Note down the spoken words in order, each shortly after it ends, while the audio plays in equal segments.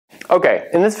Okay,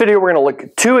 in this video we're going to look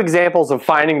at two examples of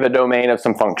finding the domain of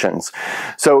some functions.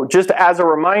 So just as a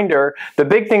reminder, the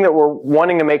big thing that we're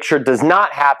wanting to make sure does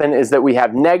not happen is that we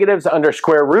have negatives under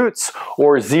square roots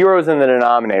or zeros in the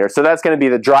denominator. So that's going to be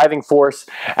the driving force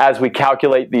as we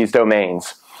calculate these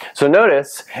domains. So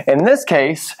notice, in this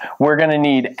case, we're going to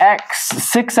need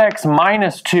 6x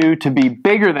minus 2 to be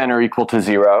bigger than or equal to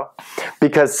 0,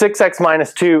 because 6x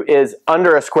minus 2 is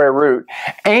under a square root,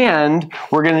 and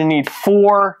we're going to need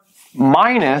 4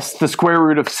 minus the square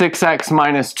root of 6x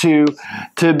minus 2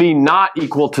 to be not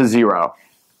equal to 0.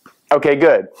 Okay,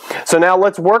 good. So now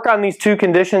let's work on these two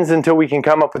conditions until we can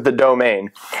come up with the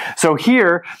domain. So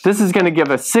here, this is going to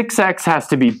give us 6x has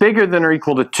to be bigger than or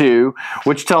equal to 2,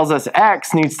 which tells us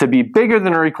x needs to be bigger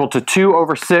than or equal to 2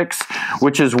 over 6,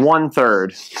 which is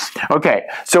 1/3. Okay,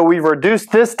 so we've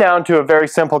reduced this down to a very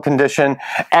simple condition.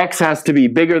 X has to be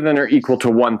bigger than or equal to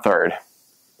 1/3.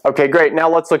 Okay, great. Now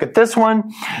let's look at this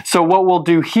one. So what we'll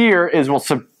do here is we'll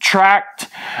subtract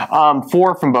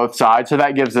 4 from both sides. So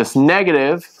that gives us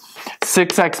negative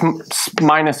 6x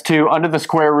minus 2 under the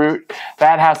square root.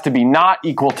 That has to be not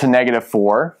equal to negative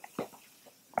 4.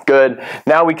 Good.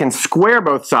 Now we can square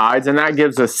both sides, and that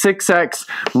gives us 6x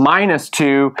minus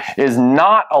 2 is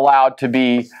not allowed to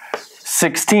be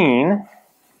 16.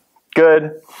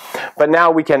 Good. But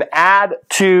now we can add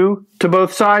 2 to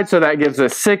both sides, so that gives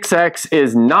us 6x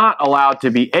is not allowed to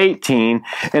be 18.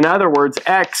 In other words,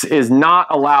 x is not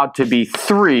allowed to be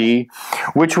 3,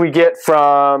 which we get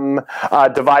from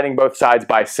dividing both sides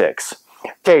by 6.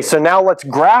 Okay, so now let's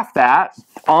graph that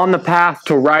on the path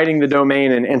to writing the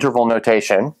domain in interval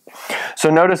notation. So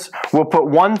notice we'll put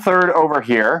 1/3 over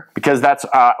here because that's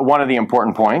one of the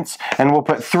important points, and we'll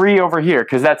put 3 over here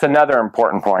because that's another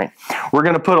important point. We're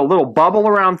going to put a little bubble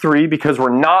around 3 because we're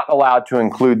not allowed to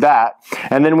include that,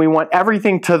 and then we want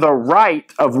everything to the right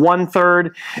of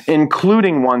 1/3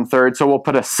 including 1/3, so we'll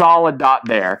put a solid dot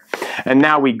there. And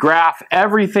now we graph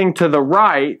everything to the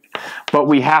right, but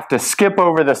we have to skip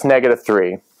over this negative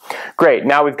 3. Great,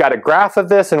 now we've got a graph of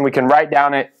this and we can write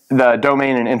down the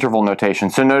domain in interval notation.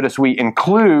 So notice we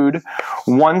include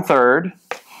 1/3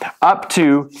 up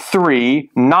to 3,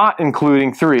 not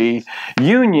including 3,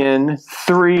 union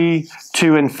 3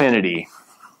 to infinity.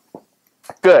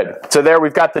 Good. So there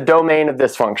we've got the domain of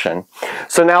this function.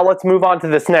 So now let's move on to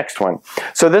this next one.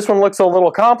 So this one looks a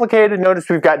little complicated. Notice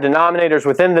we've got denominators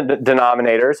within the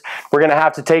denominators. We're going to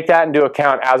have to take that into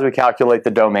account as we calculate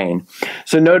the domain.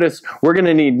 So notice we're going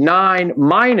to need 9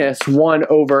 minus 1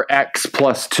 over x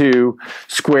plus 2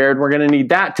 squared. We're going to need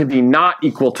that to be not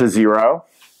equal to 0,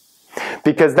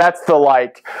 because that's the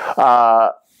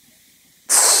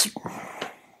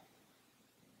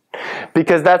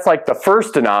because that's like the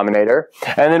first denominator.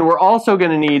 And then we're also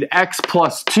going to need x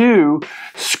plus 2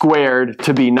 squared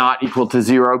to be not equal to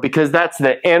 0, because that's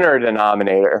the inner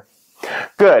denominator.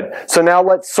 Good. So now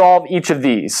let's solve each of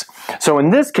these. So in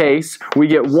this case, we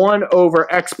get 1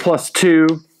 over x plus 2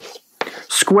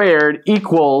 squared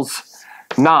equals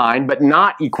 9, but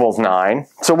not equals 9.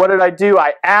 So what did I do?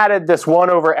 I added this 1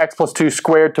 over x plus 2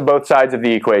 squared to both sides of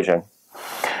the equation.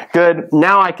 Good.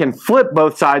 Now I can flip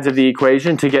both sides of the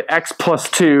equation to get x plus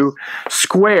 2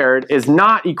 squared is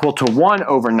not equal to 1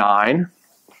 over 9.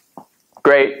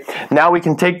 Great. Now we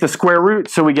can take the square root,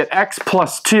 so we get x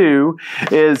plus 2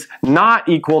 is not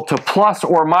equal to plus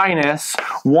or minus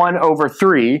 1 over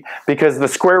 3, because the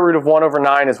square root of 1 over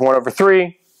 9 is 1 over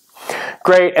 3.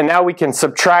 Great, and now we can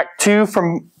subtract 2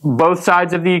 from both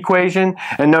sides of the equation,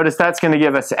 and notice that's going to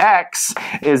give us x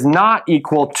is not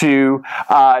equal to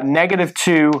negative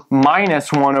 2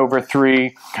 minus 1 over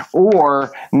 3,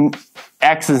 or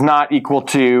x is not equal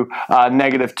to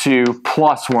negative 2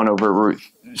 plus 1 over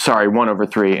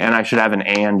 3, and I should have an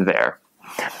and there.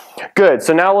 Good,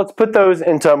 so now let's put those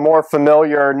into more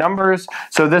familiar numbers.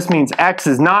 So this means x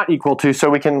is not equal to, so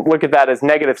we can look at that as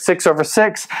negative 6 over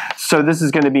 6. So this is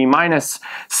going to be minus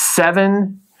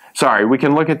 7. Sorry, we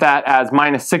can look at that as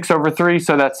minus 6 over 3.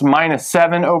 So that's minus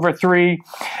 7 over 3.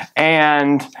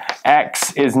 And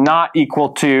x is not equal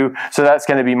to, so that's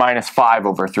going to be minus 5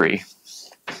 over 3.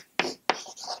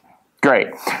 Great.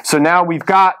 So now we've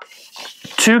got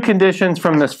two conditions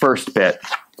from this first bit.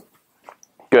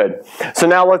 Good. So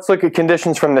now let's look at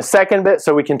conditions from the second bit.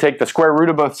 So we can take the square root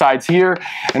of both sides here,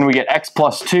 and we get x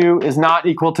plus 2 is not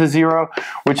equal to 0,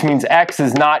 which means x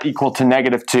is not equal to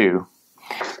negative 2.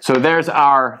 So there's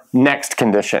our next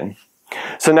condition.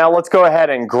 So now let's go ahead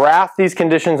and graph these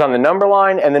conditions on the number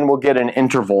line, and then we'll get an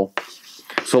interval.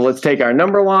 So let's take our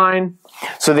number line.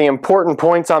 So the important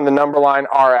points on the number line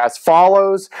are as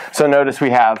follows. So notice we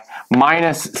have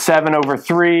minus 7 over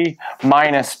 3,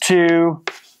 minus 2,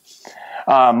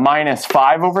 minus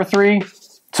 5 over 3.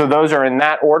 So those are in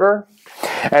that order.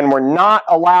 And we're not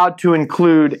allowed to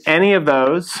include any of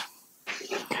those,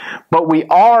 but we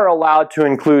are allowed to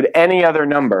include any other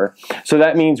number. So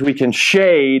that means we can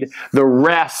shade the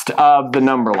rest of the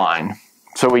number line.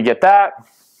 So we get that.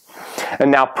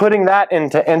 And now putting that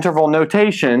into interval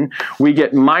notation, we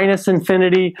get minus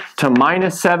infinity to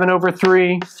minus 7 over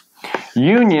 3,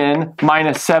 union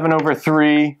minus 7 over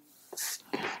 3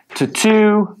 to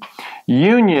 2,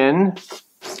 union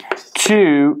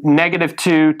to negative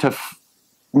 2 to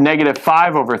negative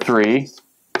 5 over 3,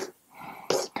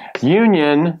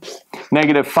 union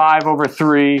negative 5 over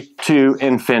 3 to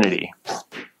infinity.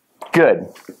 Good.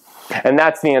 And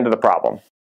that's the end of the problem.